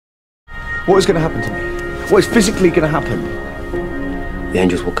What is going to happen to me? What is physically going to happen? The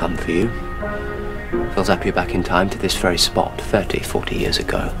angels will come for you. They'll zap you back in time to this very spot 30, 40 years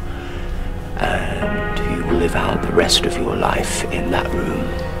ago. And you will live out the rest of your life in that room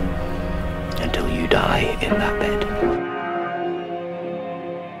until you die in that bed.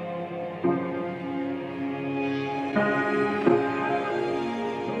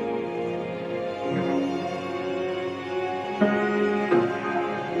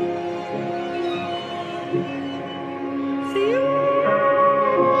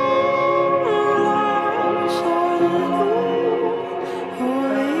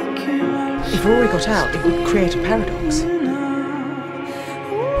 If Rory got out, it would create a paradox.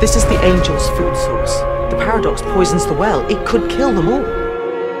 This is the angels' food source. The paradox poisons the well. It could kill them all.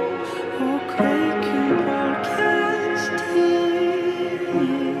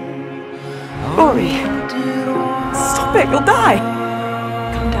 Rory, stop it, you'll die.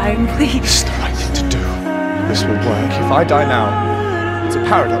 Come down, please. It's the right thing to do. This will work. If I die now, it's a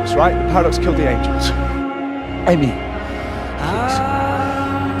paradox, right? The paradox killed the angels. Amy, please,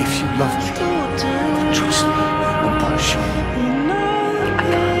 if you love me, trust me and push me.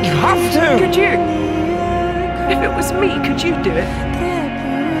 You have to. Could you? If it was me, could you do it?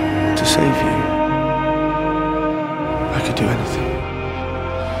 To save you, I could do anything.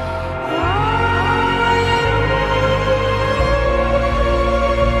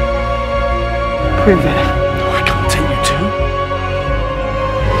 Prove it. No, I can't take you to.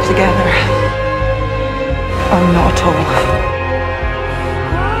 Together. Or not at all.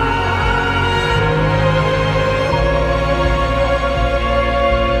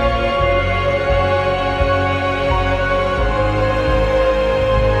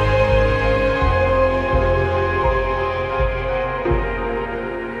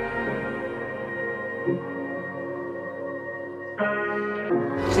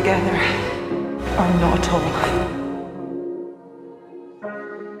 Together, or not at all.